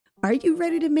Are you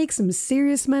ready to make some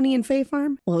serious money in Fae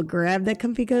Farm? Well, grab that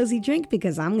comfy cozy drink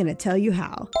because I'm going to tell you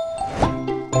how.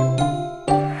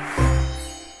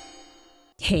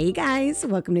 Hey guys,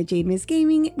 welcome to Jade Mist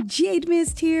Gaming. Jade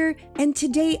Mist here, and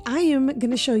today I am going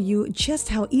to show you just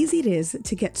how easy it is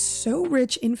to get so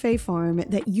rich in Fae Farm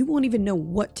that you won't even know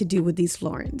what to do with these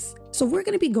florins. So we're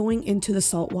going to be going into the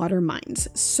saltwater mines.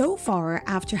 So far,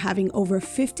 after having over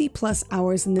 50 plus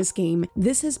hours in this game,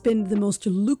 this has been the most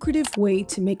lucrative way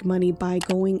to make money by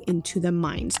going into the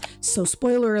mines. So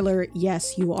spoiler alert,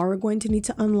 yes, you are going to need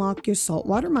to unlock your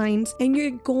saltwater mines, and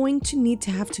you're going to need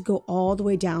to have to go all the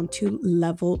way down to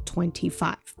level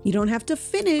 25. You don't have to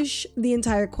finish the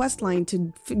entire quest line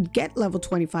to get level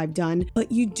 25 done,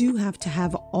 but you do have to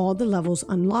have all the levels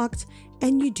unlocked,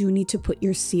 and you do need to put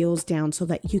your seals down so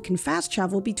that you can fast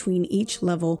travel between each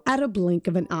level at a blink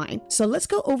of an eye. So let's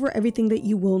go over everything that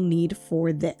you will need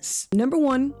for this. Number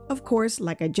one, of course,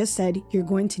 like I just said, you're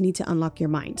going to need to unlock your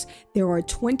mines. There are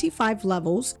 25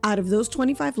 levels. Out of those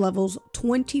 25 levels,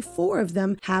 24 of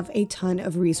them have a ton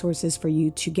of resources for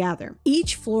you to gather.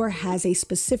 Each floor has a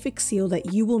specific seal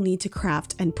that you will need to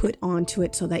craft and put onto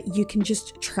it so that you can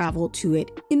just travel to it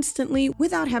instantly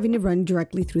without having to run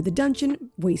directly through the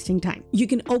dungeon, wasting time. You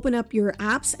can open up your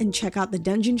apps and check out the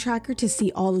dungeon tracker to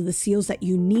see all of the seals that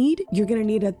you need. You're going to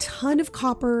need a ton of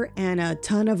copper and a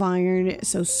ton of iron,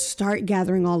 so start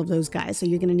gathering all of those guys. So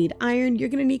you're going to need iron, you're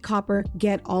going to need copper,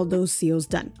 get all those seals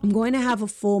done. I'm going to have a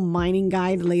full mining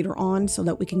guide later on so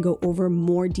that we can go over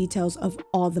more details of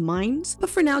all the mines. But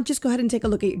for now, just go ahead and take a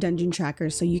look at your dungeon tracker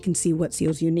so you can see what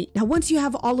seals you need. Now, once you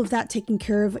have all of that taken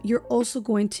care of, you're also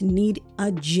going to need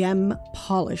a gem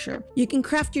polisher. You can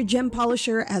craft your gem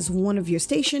polisher as one of your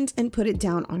stations and put it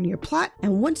down on your plot.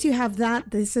 And once you have that,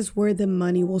 this is where the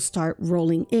money will start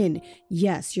rolling in.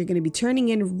 Yes, you're going to be turning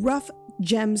in rough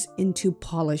gems into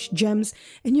polished gems,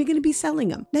 and you're going to be selling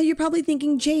them. Now you're probably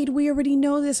thinking, Jade, we already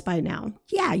know this by now.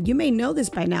 Yeah, you may know this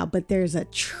by now, but there's a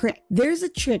trick. There's a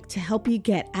trick to help you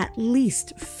get at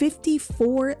least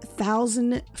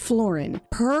 54,000 florin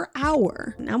per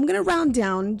hour. Now I'm going to round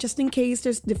down just in case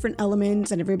there's different elements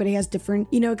and everybody has different,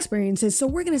 experiences. So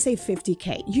we're going to say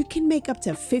 50K. You can make up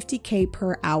to 50K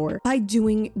per hour by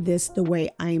doing this the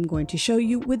way I am going to show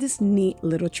you with this neat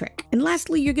little trick. And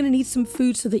lastly, you're going to need some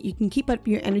food so that you can keep up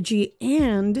your energy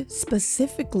and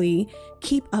specifically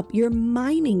keep up your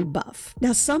mining buff.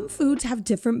 Now, some foods have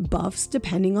different buffs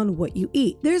depending on what you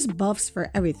eat. There's buffs for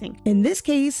everything. In this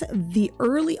case, the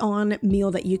early on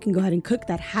meal that you can go ahead and cook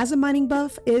that has a mining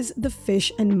buff is the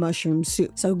fish and mushroom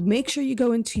soup. So make sure you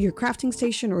go into your crafting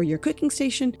station or your cooking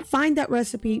station, find that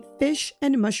recipe, fish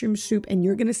and mushroom soup, and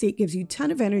you're going to see it gives you a ton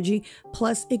of energy,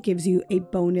 plus it gives you a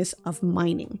bonus of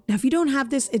mining. Now, if you don't have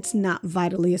this, it's not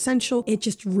vitally essential. It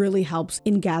just really helps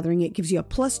in gathering. It gives you a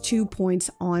 +2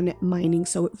 points on mining.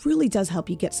 So it really does help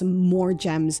you get some more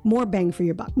gems, more bang for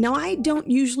your buck. Now, I don't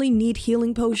usually need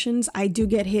healing potions. I do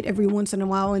get hit every once in a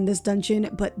while in this dungeon,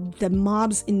 but the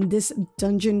mobs in this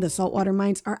dungeon, the saltwater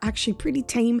mines, are actually pretty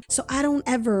tame. So I don't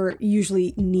ever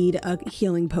usually need a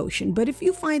healing potion. But if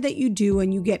you find that you do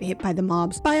and you get hit by the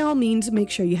mobs, by all means, make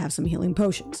sure you have some healing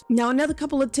potions. Now, another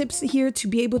couple of tips here to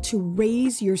be able to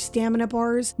raise your stamina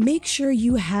bars. Make sure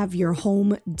you have your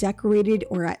home decorated,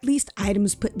 or at least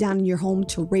items put down in your home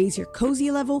to raise your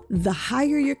cozy level. The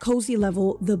higher your cozy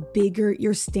level, the bigger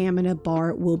your stamina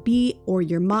bar will be, or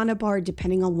your mana bar,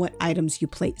 depending on what items you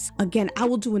place. Again, I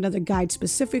will do another guide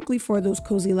specifically for those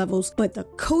cozy levels, but the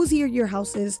cozier your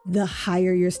house is, the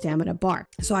higher your stamina bar.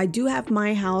 So I do have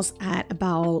my house at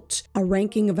about a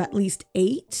ranking of at least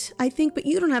 8, I think, but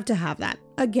you don't have to have that.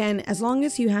 Again, as long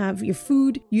as you have your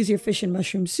food, use your fish and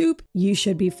mushroom soup, you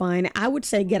should be fine. I would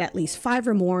say get at least 5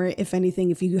 or more. If anything,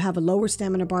 if you have a lower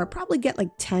stamina bar, probably get like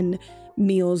 10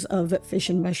 meals of fish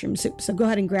and mushroom soup. So go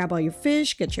ahead and grab all your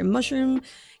fish, get your mushroom,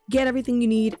 get everything you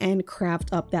need, and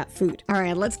craft up that food. All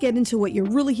right, let's get into what you're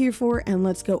really here for, and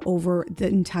let's go over the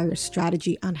entire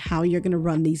strategy on how you're going to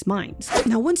run these mines.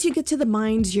 Now, once you get to the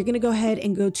mines, you're going to go ahead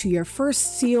and go to your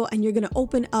first seal, and you're going to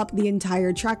open up the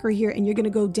entire tracker here, and you're going to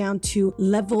go down to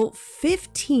level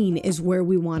 15 is where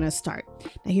we want to start.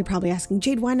 Now, you're probably asking,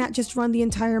 Jade, why not just run the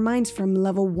entire mines from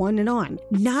level 1 and on?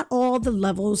 Not all the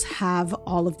levels have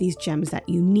all of these gems that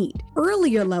you need.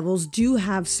 Earlier levels do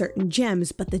have certain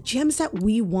gems, but the gems that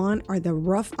we want want are the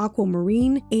rough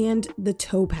aquamarine and the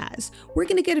topaz. We're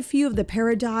going to get a few of the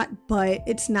peridot, but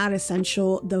it's not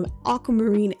essential. The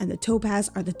aquamarine and the topaz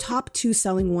are the top 2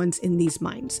 selling ones in these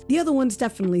mines. The other ones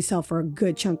definitely sell for a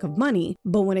good chunk of money,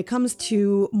 but when it comes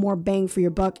to more bang for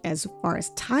your buck as far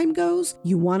as time goes,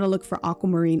 you want to look for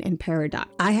aquamarine and peridot.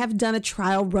 I have done a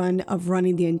trial run of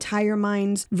running the entire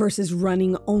mines versus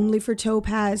running only for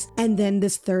topaz, and then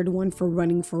this third one for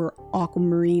running for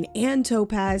aquamarine and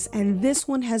topaz, and this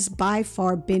one has by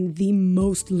far been the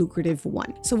most lucrative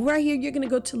one. So right here, you're going to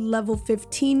go to level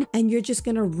 15 and you're just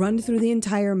going to run through the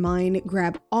entire mine,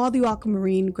 grab all the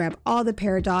aquamarine, grab all the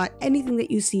peridot, anything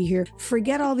that you see here.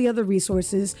 Forget all the other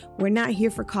resources. We're not here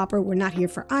for copper, we're not here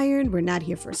for iron, we're not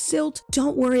here for silt.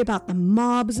 Don't worry about the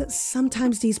mobs.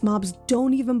 Sometimes these mobs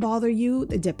don't even bother you,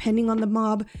 depending on the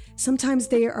mob. Sometimes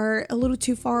they are a little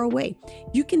too far away.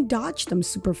 You can dodge them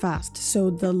super fast, so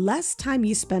the less time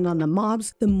you spend on the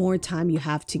mobs, the more time you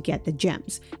have to get the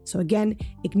gems. So again,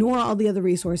 ignore all the other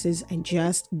resources and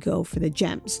just go for the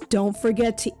gems. Don't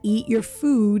forget to eat your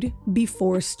food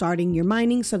before starting your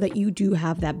mining so that you do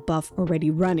have that buff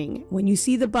already running. When you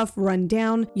see the buff run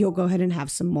down, you'll go ahead and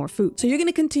have some more food. So you're going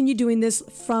to continue doing this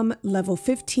from level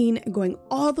 15 going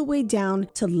all the way down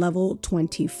to level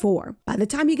 24. By the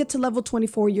time you get to level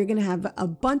 24, you're going to have a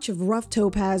bunch of rough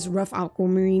topaz, rough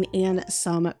aquamarine, and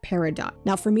some peridot.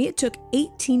 Now for me, it took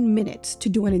 18 minutes to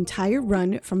do an entire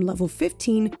run from level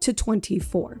 15 to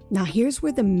 24. Now here's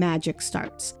where the magic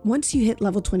starts. Once you hit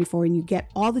level 24 and you get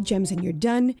all the gems and you're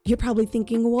done, you're probably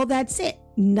thinking, well, that's it.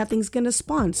 Nothing's gonna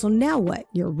spawn. So now what?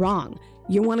 You're wrong.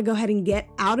 You want to go ahead and get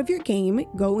out of your game,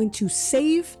 go into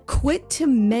save, quit to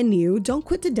menu. Don't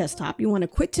quit to desktop. You want to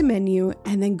quit to menu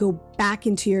and then go back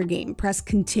into your game. Press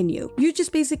continue. You're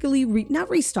just basically not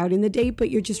restarting the day, but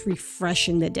you're just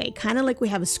refreshing the day. Kind of like we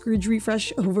have a Scrooge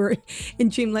refresh over in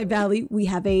Dreamlight Valley. We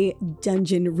have a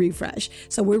dungeon refresh.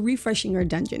 So we're refreshing our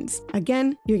dungeons.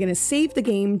 Again, you're going to save the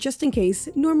game just in case.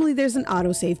 Normally there's an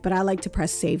autosave, but I like to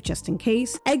press save just in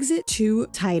case. Exit to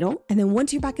title. And then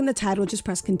once you're back in the title, just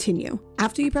press continue.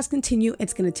 After you press continue,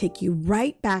 it's going to take you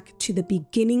right back to the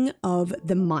beginning of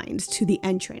the mines, to the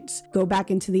entrance. Go back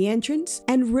into the entrance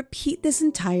and repeat this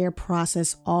entire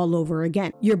process all over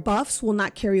again. Your buffs will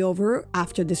not carry over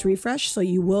after this refresh, so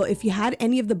you will, if you had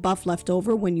any of the buff left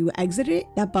over when you exited it,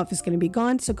 that buff is going to be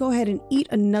gone. So go ahead and eat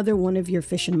another one of your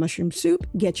fish and mushroom soup,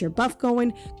 get your buff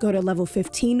going, go to level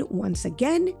 15 once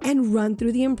again, and run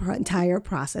through the entire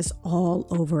process all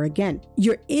over again.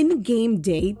 Your in-game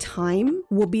day time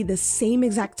will be the same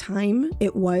exact time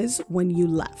it was when you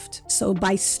left. So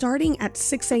by starting at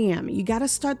 6 a.m., you got to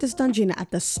start this dungeon at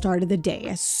the start of the day.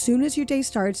 As soon as your day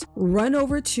starts, run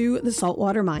over to the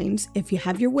saltwater mines. If you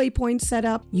have your waypoint set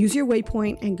up, use your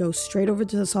waypoint and go straight over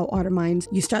to the saltwater mines.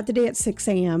 You start the day at 6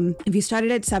 a.m. If you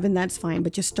started at 7, that's fine,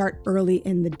 but just start early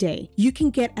in the day. You can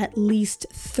get at least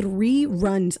 3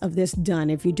 runs of this done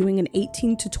if you're doing an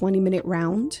 18 to 20 minute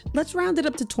round. Let's round it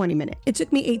up to 20 minutes. It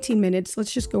took me 18 minutes.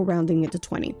 Let's just go rounding it to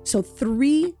 20. So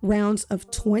 3 rounds of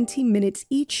 20 minutes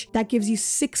each. That gives you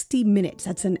 60 minutes.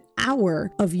 That's an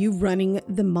hour of you running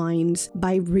the mines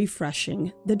by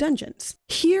refreshing the dungeons.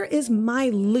 Here is my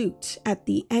loot at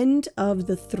the end of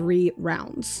the 3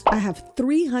 rounds. I have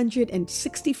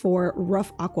 364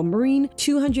 rough aquamarine,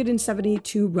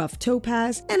 272 rough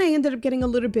topaz, and I ended up getting a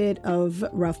little bit of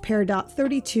rough peridot,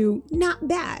 32. Not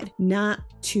bad, not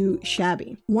too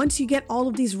shabby. Once you get all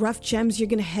of these rough gems, you're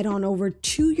going to head on over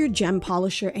to your gem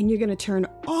polisher and you're going to turn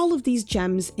all of these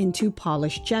gems into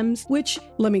polished gems, which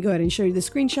let me go ahead and show you the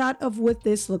screenshot of what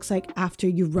this looks like after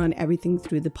you run everything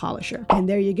through the polisher. And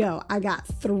there you go. I got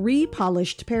 3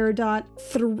 polished peridot,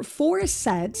 4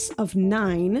 sets of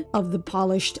 9 of the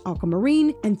polished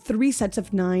aquamarine, and 3 sets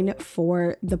of 9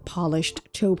 for the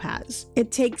polished topaz.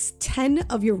 It takes 10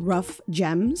 of your rough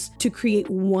gems to create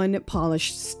 1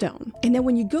 polished stone. And then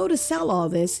when you go to sell all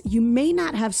this, you may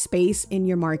not have space in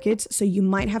your markets, so you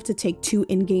might have to take 2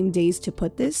 in-game days to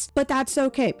put this, but that's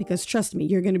okay because trust me,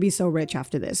 you're going to be so rich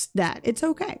after this that it's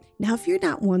okay. Now, if you're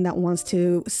not one that wants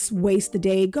to waste the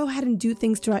day, go ahead and do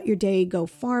things throughout your day, go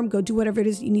farm, go do whatever it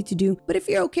is you need to do. But if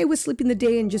you're okay with sleeping the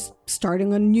day and just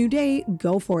starting a new day,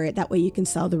 go for it. That way you can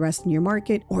sell the rest in your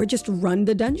market or just run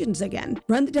the dungeons again.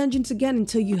 Run the dungeons again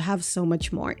until you have so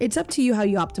much more. It's up to you how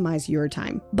you optimize your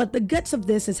time. But the guts of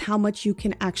this is how much you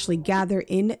can actually gather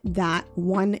in that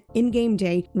one in-game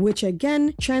day, which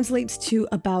again translates to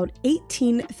about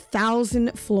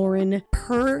 18,000 Florin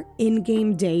per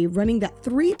in-game day. Running that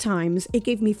 3 times, it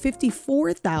gave me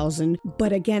 54,000.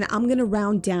 But again, I'm gonna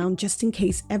round down just in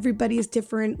case everybody is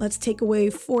different. Let's take away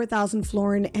 4,000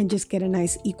 Florin and just get a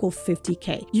nice equal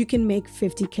 50k. You can make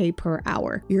 50k per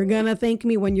hour. You're gonna thank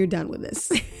me when you're done with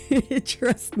this.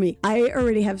 Trust me, I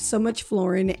already have so much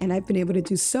Florin and I've been able to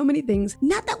do so many things.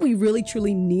 Not that we really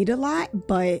truly need a lot,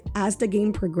 but as the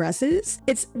game progresses,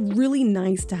 it's really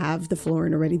nice to have the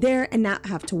Florin already there and not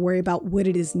have to worry about what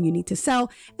it is you need to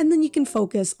sell. And then you can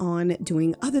focus on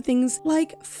doing other things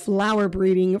like flower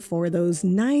breeding for those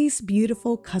nice,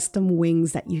 beautiful custom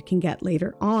wings that you can get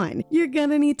later on. You're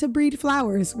gonna need to breed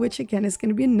flowers, which again is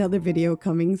gonna be another video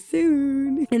coming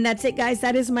soon. And that's it, guys.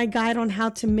 That is my guide on how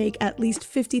to make at least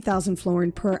 50,000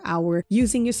 Florin per hour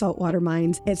using your saltwater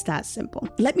mines. It's that simple.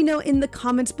 Let me know in the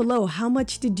comments below, how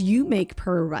much did you make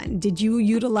per run? Did you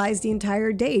utilize the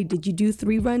entire day? Did you do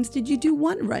 3 runs? Did you do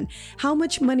 1 run? How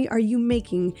much money are you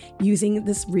making using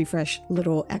this refresh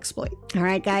little exploit? All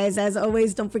right, guys, as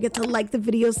always, don't forget to like the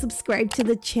video, subscribe to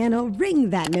the channel, ring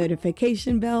that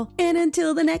notification bell, and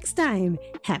until the next time,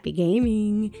 happy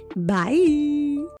gaming. Bye.